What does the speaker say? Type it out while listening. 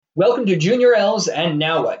Welcome to Junior L's and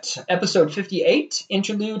Now What, episode 58,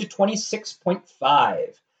 interlude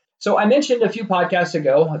 26.5. So I mentioned a few podcasts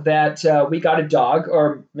ago that we got a dog,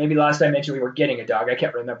 or maybe last I mentioned we were getting a dog. I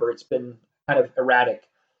can't remember. It's been kind of erratic.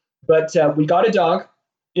 But we got a dog.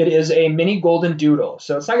 It is a mini golden doodle.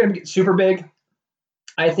 So it's not going to be super big.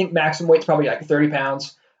 I think maximum weight's probably like 30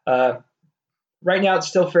 pounds. Right now it's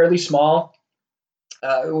still fairly small.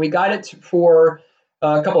 We got it for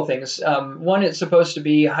a couple of things. One, it's supposed to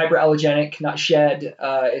be hyperallergenic, not shed.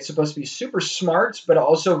 It's supposed to be super smart, but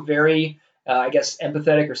also very, I guess,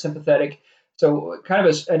 empathetic or sympathetic. So kind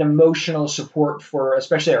of an emotional support for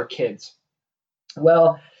especially our kids.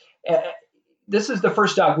 Well, uh, this is the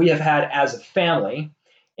first dog we have had as a family,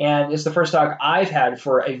 and it's the first dog I've had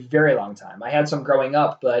for a very long time. I had some growing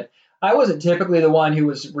up, but I wasn't typically the one who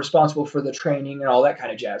was responsible for the training and all that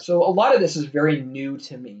kind of jazz. So a lot of this is very new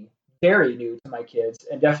to me, very new to my kids,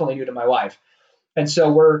 and definitely new to my wife. And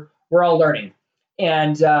so we're all learning,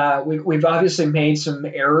 and we've obviously made some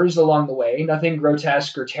errors along the way. Nothing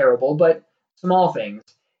grotesque or terrible, but small things.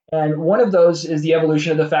 And one of those is the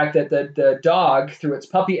evolution of the fact that the dog, through its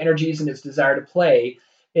puppy energies and its desire to play,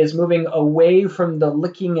 is moving away from the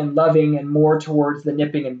licking and loving and more towards the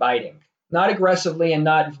nipping and biting. Not aggressively and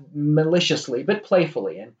not maliciously, but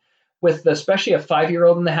playfully. And with especially a 5-year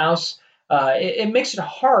old in the house, it makes it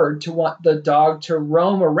hard to want the dog to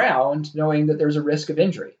roam around knowing that there's a risk of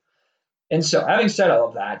injury. And so, having said all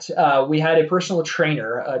of that, we had a personal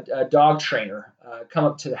trainer, a dog trainer, come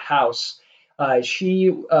up to the house. She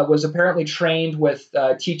was apparently trained with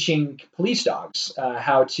teaching police dogs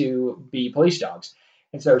how to be police dogs.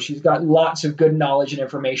 And so she's got lots of good knowledge and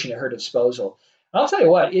information at her disposal. I'll tell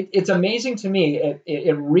you what, it's amazing to me.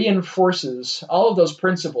 It reinforces all of those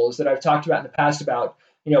principles that I've talked about in the past about,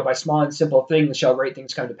 by small and simple things shall great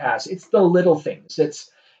things come to pass. It's the little things.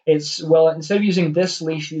 It's well, instead of using this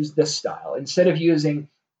leash, use this style. Instead of using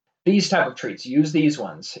these type of treats, use these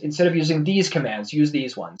ones. Instead of using these commands, use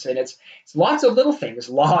these ones. And it's lots of little things,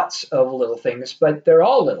 but they're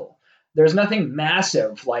all little. There's nothing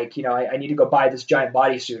massive like, I need to go buy this giant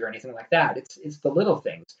bodysuit or anything like that. It's the little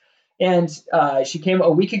things. And she came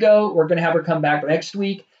a week ago. We're going to have her come back next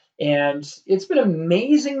week. And it's been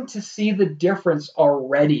amazing to see the difference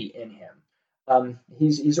already in him.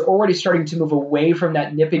 He's already starting to move away from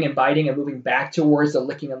that nipping and biting and moving back towards the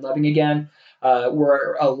licking and loving again.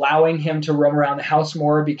 We're allowing him to roam around the house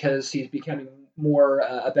more because he's becoming more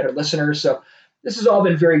a better listener. So this has all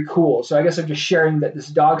been very cool. So I guess I'm just sharing that this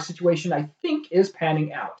dog situation I think is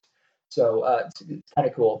panning out. So it's kind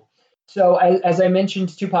of cool. So as I mentioned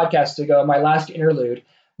 2 podcasts ago, my last interlude,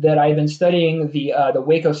 that I've been studying the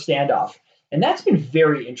Waco standoff, and that's been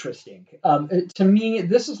very interesting. To me,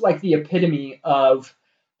 this is like the epitome of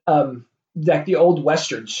like the old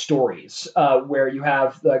Western stories, where you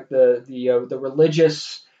have like the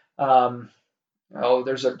religious. There's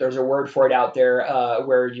a word for it out there,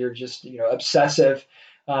 where you're just obsessive,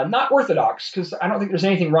 not orthodox, because I don't think there's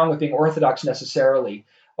anything wrong with being orthodox necessarily,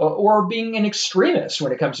 or being an extremist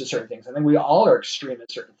when it comes to certain things. I think we all are extreme in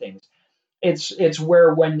certain things. It's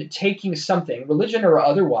where, when taking something, religion or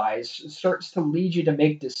otherwise, starts to lead you to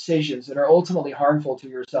make decisions that are ultimately harmful to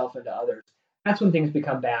yourself and to others. That's when things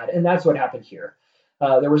become bad, and that's what happened here.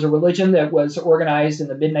 There was a religion that was organized in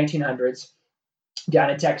the mid 1900s down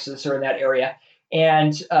in Texas or in that area,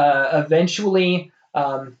 and eventually,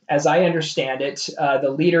 as I understand it, the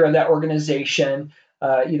leader of that organization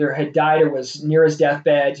either had died or was near his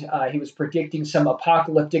deathbed. He was predicting some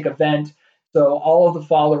apocalyptic event. So all of the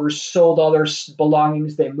followers sold all their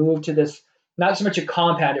belongings. They moved to this, not so much a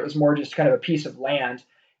compound, it was more just kind of a piece of land.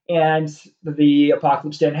 And the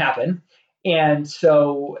apocalypse didn't happen. And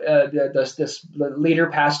so this leader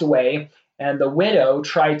passed away, and the widow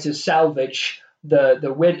tried to salvage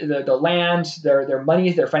the land, their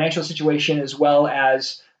money, their financial situation, as well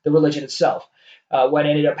as the religion itself. What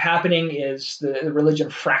ended up happening is the religion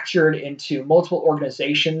fractured into multiple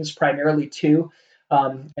organizations, primarily 2.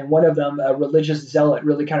 And one of them, a religious zealot,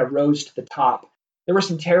 really kind of rose to the top. There were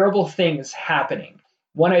some terrible things happening.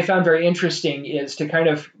 One I found very interesting is to kind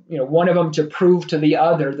of, one of them, to prove to the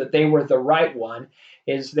other that they were the right one,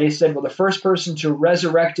 is they said, well, the first person to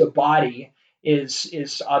resurrect a body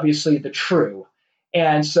is obviously the true.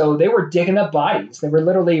 And so they were digging up bodies. They were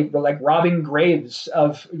literally like robbing graves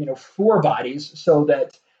of, 4 bodies so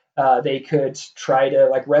that they could try to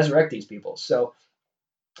like resurrect these people. So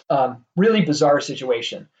really bizarre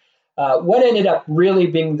situation. What ended up really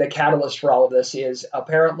being the catalyst for all of this is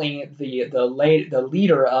apparently the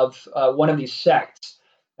leader of one of these sects,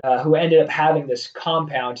 who ended up having this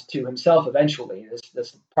compound to himself eventually,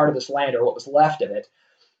 this part of this land, or what was left of it.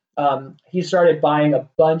 he started buying a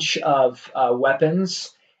bunch of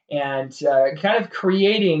weapons and kind of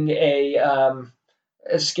creating a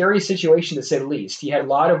scary situation, to say the least. He had a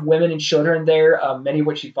lot of women and children there, many of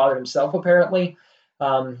which he fathered himself, apparently.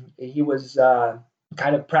 He was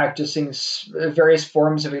kind of practicing various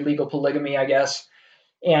forms of illegal polygamy, I guess.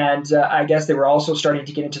 And I guess they were also starting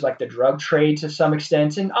to get into like the drug trade to some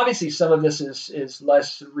extent. And obviously, some of this is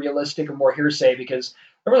less realistic and more hearsay because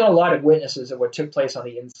there were a lot of witnesses of what took place on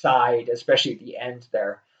the inside, especially at the end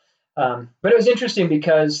there. But it was interesting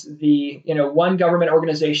because the one government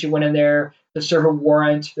organization went in there to serve a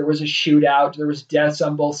warrant. There was a shootout. There was deaths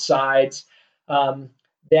on both sides.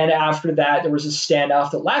 Then after that, there was a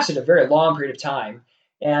standoff that lasted a very long period of time,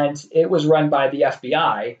 and it was run by the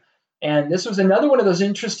FBI. And this was another one of those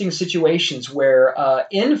interesting situations where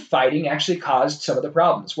infighting actually caused some of the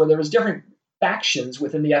problems, where there was different factions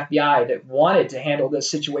within the FBI that wanted to handle this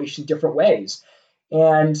situation different ways.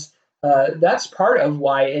 And that's part of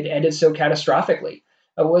why it ended so catastrophically.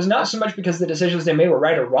 It was not so much because the decisions they made were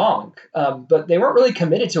right or wrong, but they weren't really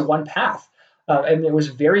committed to one path. And it was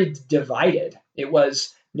very divided. It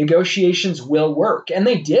was negotiations will work. And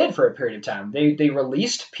they did for a period of time. They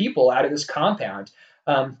released people out of this compound.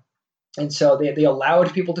 And so they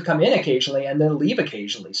allowed people to come in occasionally and then leave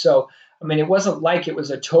occasionally. So, I mean, it wasn't like it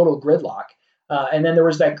was a total gridlock. And then there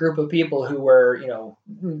was that group of people who were,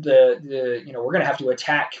 we're going to have to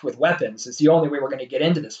attack with weapons. It's the only way we're going to get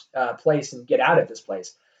into this place and get out of this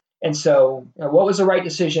place. And so, what was the right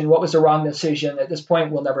decision? What was the wrong decision? At this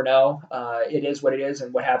point, we'll never know. It is what it is,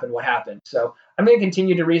 and what happened. So, I'm going to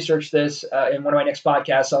continue to research this. In one of my next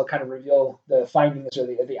podcasts, I'll kind of reveal the findings or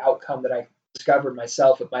the outcome that I discovered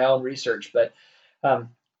myself with my own research. But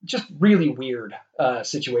just really weird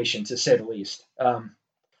situation, to say the least.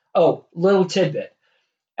 Little tidbit.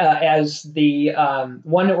 As the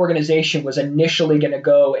one organization was initially going to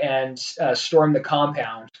go and storm the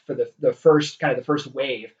compound for the first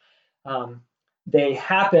wave, they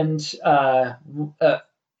happened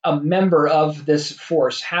a member of this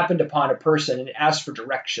force happened upon a person and asked for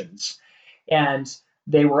directions, and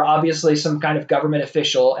they were obviously some kind of government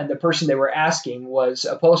official, and the person they were asking was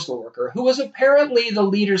a postal worker who was apparently the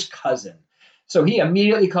leader's cousin. So he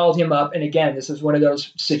immediately called him up. And again, this is one of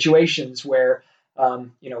those situations where,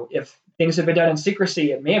 if things had been done in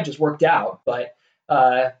secrecy, it may have just worked out. But,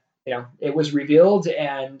 it was revealed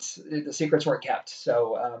and the secrets weren't kept.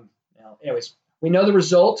 So, anyways, we know the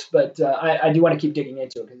result, but I do want to keep digging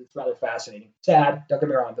into it because it's rather fascinating. Sad, don't get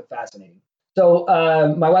me wrong, but fascinating. So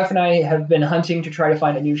my wife and I have been hunting to try to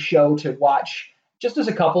find a new show to watch just as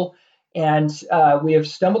a couple. And we have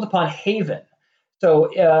stumbled upon Haven.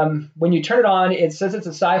 So when you turn it on, it says it's a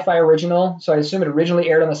sci-fi original. So I assume it originally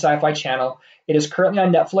aired on the Sci-Fi Channel. It is currently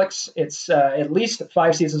on Netflix. It's at least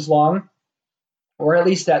 5 seasons long, or at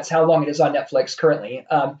least that's how long it is on Netflix currently.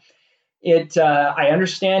 I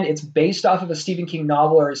understand it's based off of a Stephen King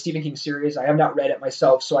novel or a Stephen King series. I have not read it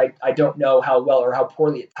myself, so I don't know how well or how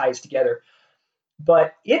poorly it ties together.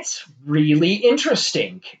 But it's really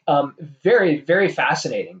interesting, very, very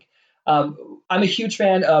fascinating. I'm a huge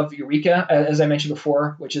fan of Eureka, as I mentioned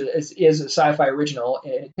before, which is a sci-fi original,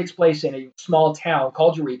 and it takes place in a small town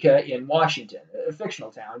called Eureka in Washington, a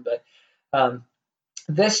fictional town. But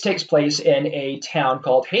this takes place in a town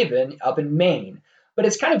called Haven up in Maine. But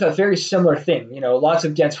it's kind of a very similar thing, lots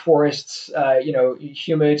of dense forests,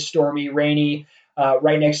 humid, stormy, rainy,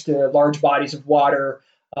 right next to large bodies of water.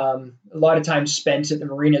 A lot of time spent at the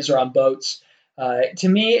marinas or on boats. To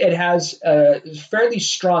me, it has a fairly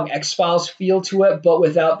strong X-Files feel to it, but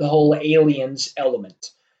without the whole aliens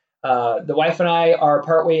element. The wife and I are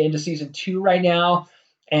partway into season 2 right now,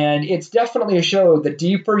 and it's definitely a show. The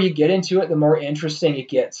deeper you get into it, the more interesting it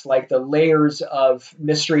gets, like the layers of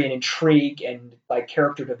mystery and intrigue and like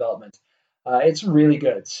character development. It's really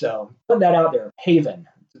good. So put that out there. Haven.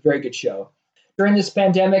 It's a very good show. During this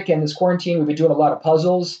pandemic and this quarantine, we've been doing a lot of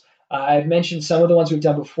puzzles. I've mentioned some of the ones we've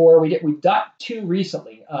done before. We've got 2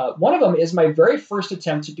 recently. One of them is my very first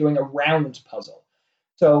attempt at doing a round puzzle.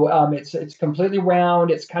 So it's completely round.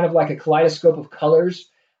 It's kind of like a kaleidoscope of colors.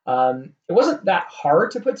 It wasn't that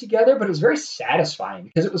hard to put together, but it was very satisfying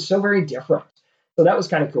because it was so very different. So that was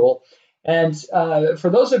kind of cool. And for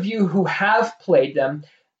those of you who have played them,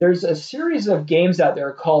 there's a series of games out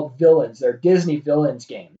there called Villains. They're Disney Villains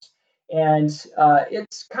games. And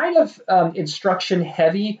it's kind of instruction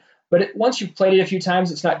heavy, but once you've played it a few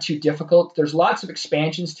times, it's not too difficult. There's lots of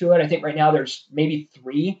expansions to it. I think right now there's maybe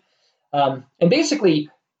 3. And basically,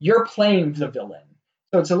 you're playing the villain.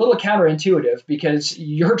 So it's a little counterintuitive because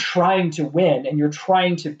you're trying to win and you're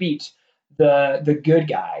trying to beat the good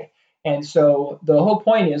guy. And so the whole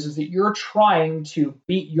point is that you're trying to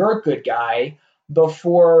beat your good guy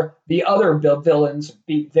before the other villains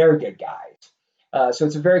beat their good guys. So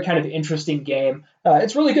it's a very kind of interesting game.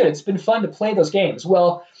 It's really good. It's been fun to play those games.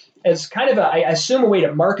 Well, as kind of I assume a way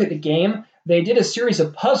to market the game, they did a series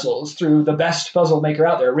of puzzles through the best puzzle maker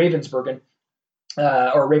out there, Ravensburger,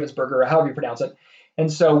 or however you pronounce it.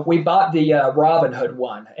 And so we bought the Robin Hood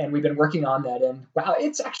one, and we've been working on that. And wow,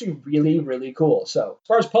 it's actually really, really cool. So as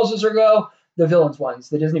far as puzzles go, the villains ones,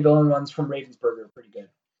 the Disney villain ones from Ravensburger are pretty good.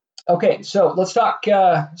 Okay, so let's talk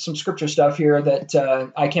some scripture stuff here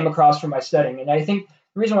that I came across from my studying. And I think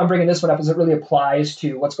the reason why I'm bringing this one up is it really applies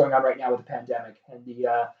to what's going on right now with the pandemic and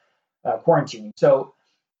the quarantine. So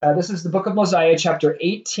this is the book of Mosiah, chapter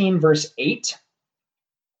 18, verse 8.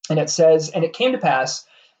 And it says, "And it came to pass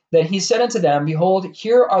that he said unto them, Behold,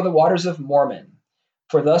 here are the waters of Mormon,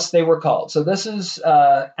 for thus they were called." So this is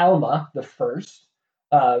Alma the first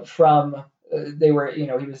from... they were, he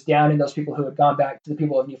was down in those people who had gone back to the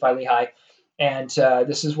people of Nephi-Lehi. And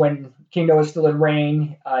this is when King Noah is still in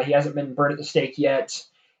reign. He hasn't been burned at the stake yet.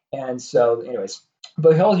 And so, anyways,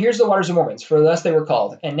 "Behold, here's the waters of Mormons, for thus they were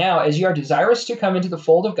called. And now, as ye are desirous to come into the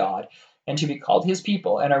fold of God, and to be called his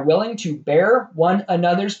people, and are willing to bear one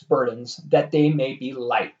another's burdens, that they may be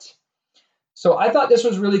light." So I thought this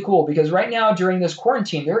was really cool, because right now during this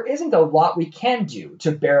quarantine, there isn't a lot we can do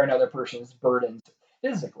to bear another person's burdens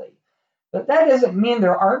physically. But that doesn't mean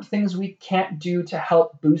there aren't things we can't do to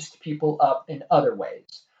help boost people up in other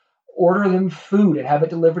ways. Order them food and have it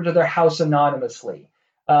delivered to their house anonymously.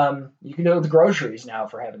 You can do it with groceries now,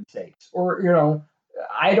 for heaven's sakes. Or,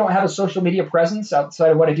 I don't have a social media presence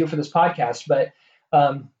outside of what I do for this podcast, but,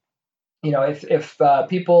 if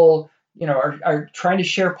people, are trying to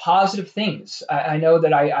share positive things, I know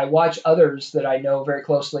that I watch others that I know very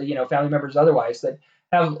closely, family members otherwise, that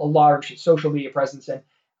have a large social media presence, and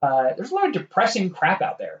there's a lot of depressing crap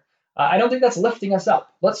out there. I don't think that's lifting us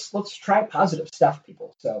up. Let's try positive stuff,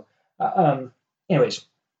 people. So, anyways,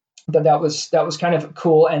 that was kind of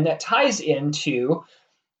cool, and that ties into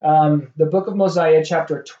the book of Mosiah,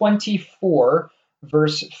 chapter 24,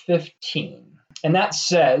 verse 15, and that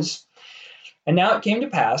says, "And now it came to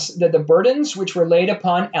pass that the burdens which were laid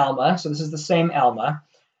upon Alma," so this is the same Alma,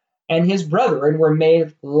 "and his brethren were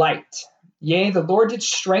made light. Yea, the Lord did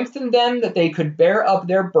strengthen them that they could bear up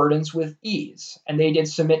their burdens with ease, and they did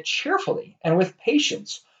submit cheerfully and with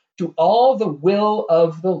patience to all the will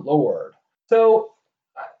of the Lord." So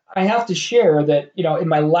I have to share that, in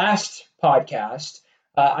my last podcast,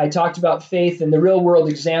 I talked about faith and the real world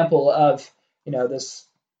example of, this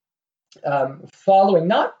following,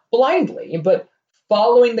 not blindly, but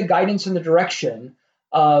following the guidance and the direction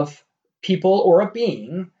of people or a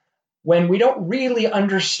being when we don't really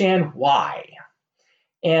understand why.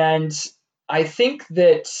 And I think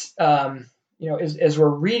that, as we're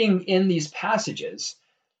reading in these passages,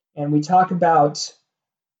 and we talk about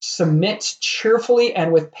submit cheerfully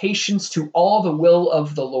and with patience to all the will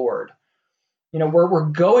of the Lord, we're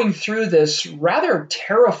going through this rather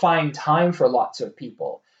terrifying time for lots of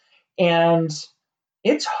people. And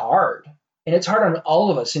it's hard. And it's hard on all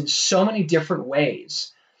of us in so many different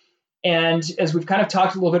ways. And as we've kind of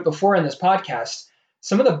talked a little bit before in this podcast,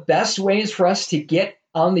 some of the best ways for us to get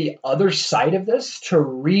on the other side of this, to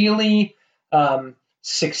really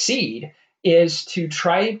succeed, is to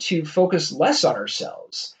try to focus less on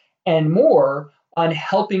ourselves and more on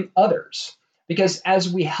helping others. Because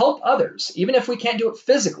as we help others, even if we can't do it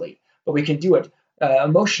physically, but we can do it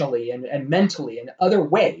emotionally and mentally and other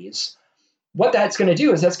ways, what that's going to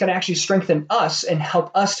do is that's going to actually strengthen us and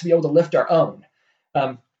help us to be able to lift our own.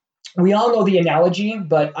 We all know the analogy,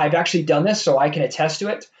 but I've actually done this, so I can attest to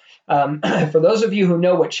it. For those of you who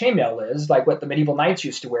know what chainmail is, like what the medieval knights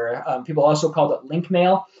used to wear, people also called it link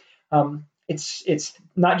mail. It's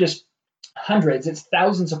not just hundreds, it's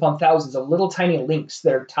thousands upon thousands of little tiny links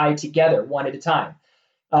that are tied together one at a time.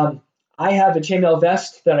 I have a chainmail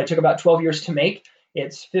vest that I took about 12 years to make.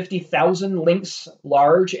 It's 50,000 links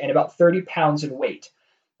large and about 30 pounds in weight.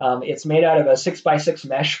 It's made out of a 6x6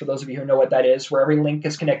 mesh, for those of you who know what that is, where every link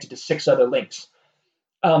is connected to 6 other links.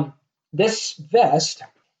 This vest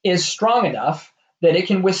is strong enough that it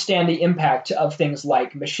can withstand the impact of things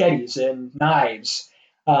like machetes and knives.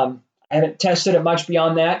 I haven't tested it much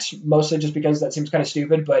beyond that, mostly just because that seems kind of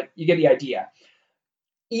stupid, but you get the idea.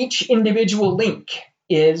 Each individual link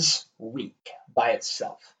is weak by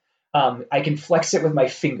itself. I can flex it with my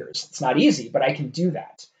fingers. It's not easy, but I can do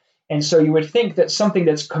that. And so you would think that something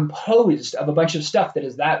that's composed of a bunch of stuff that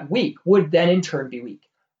is that weak would then in turn be weak.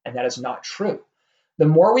 And that is not true. The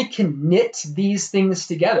more we can knit these things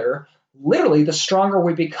together, literally the stronger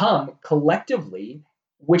we become collectively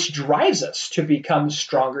which drives us to become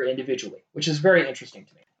stronger individually, which is very interesting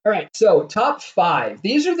to me. All right, so top 5.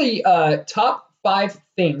 These are the top 5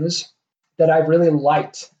 things that I've really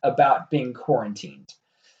liked about being quarantined.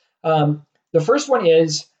 The first one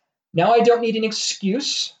is, now I don't need an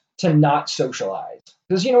excuse to not socialize.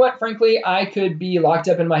 Because you know what, frankly, I could be locked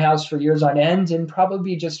up in my house for years on end and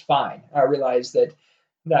probably be just fine. I realize that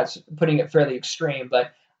that's putting it fairly extreme,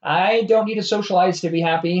 but I don't need to socialize to be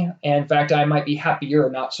happy. And in fact, I might be happier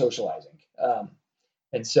not socializing.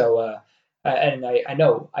 And so, I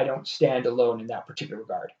know I don't stand alone in that particular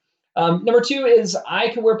regard. Number 2 is I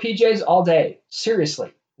can wear PJs all day.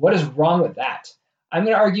 Seriously, what is wrong with that? I'm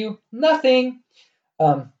going to argue nothing.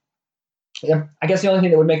 Yeah, I guess the only thing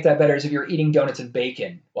that would make that better is if you're eating donuts and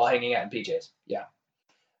bacon while hanging out in PJs. Yeah.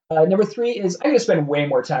 Number 3 is I'm going to spend way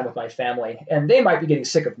more time with my family, and they might be getting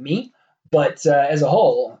sick of me, but as a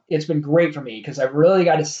whole, it's been great for me because I've really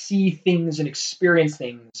got to see things and experience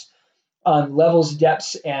things on levels,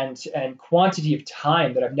 depths, and quantity of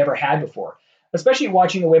time that I've never had before. Especially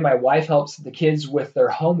watching the way my wife helps the kids with their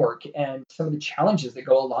homework and some of the challenges that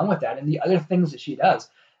go along with that, and the other things that she does.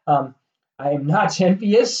 I am not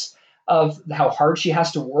envious of how hard she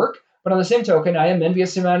has to work, but on the same token, I am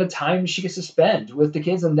envious of the amount of time she gets to spend with the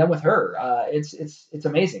kids and then with her. It's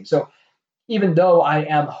amazing. So even though I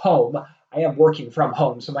am home, I am working from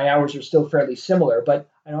home, so my hours are still fairly similar, but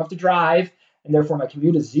I don't have to drive, and therefore my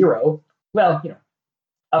commute is 0. Well,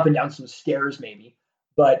 up and down some stairs maybe,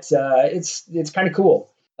 but it's kind of cool.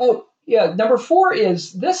 Oh yeah, number 4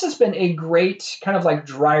 is this has been a great kind of like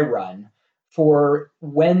dry run for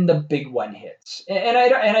when the big one hits, and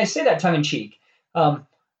I say that tongue in cheek.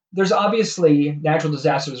 There's obviously natural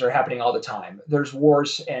disasters are happening all the time. There's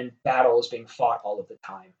wars and battles being fought all of the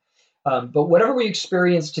time. But whatever we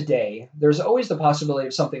experience today, there's always the possibility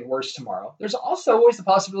of something worse tomorrow. There's also always the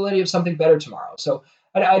possibility of something better tomorrow. So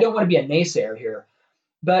I don't want to be a naysayer here,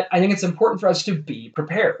 but I think it's important for us to be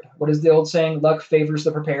prepared. What is the old saying? Luck favors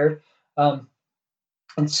the prepared.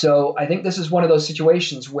 And so I think this is one of those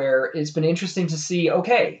situations where it's been interesting to see,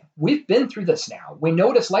 okay, we've been through this now. We know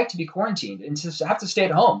what it's like to be quarantined and to have to stay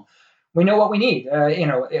at home. We know what we need,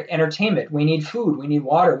 entertainment. We need food. We need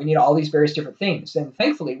water. We need all these various different things. And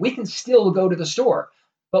thankfully, we can still go to the store.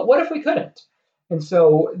 But what if we couldn't? And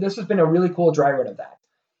so this has been a really cool dry run of that.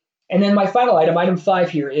 And then my final item 5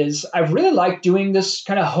 here, is I've really liked doing this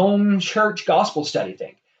kind of home church gospel study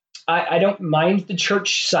thing. I don't mind the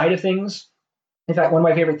church side of things. In fact, one of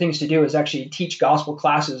my favorite things to do is actually teach gospel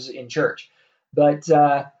classes in church. But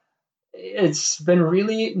it's been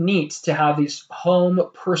really neat to have these home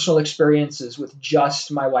personal experiences with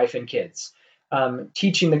just my wife and kids,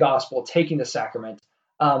 teaching the gospel, taking the sacrament.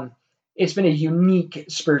 It's been a unique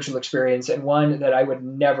spiritual experience and one that I would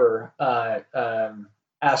never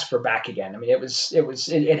ask for back again. I mean,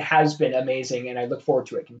 it has been amazing, and I look forward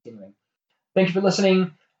to it continuing. Thank you for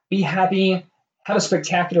listening. Be happy. Have a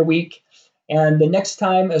spectacular week. And the next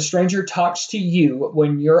time a stranger talks to you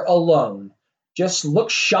when you're alone, just look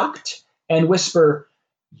shocked and whisper,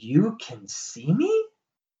 "You can see me?"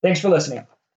 Thanks for listening.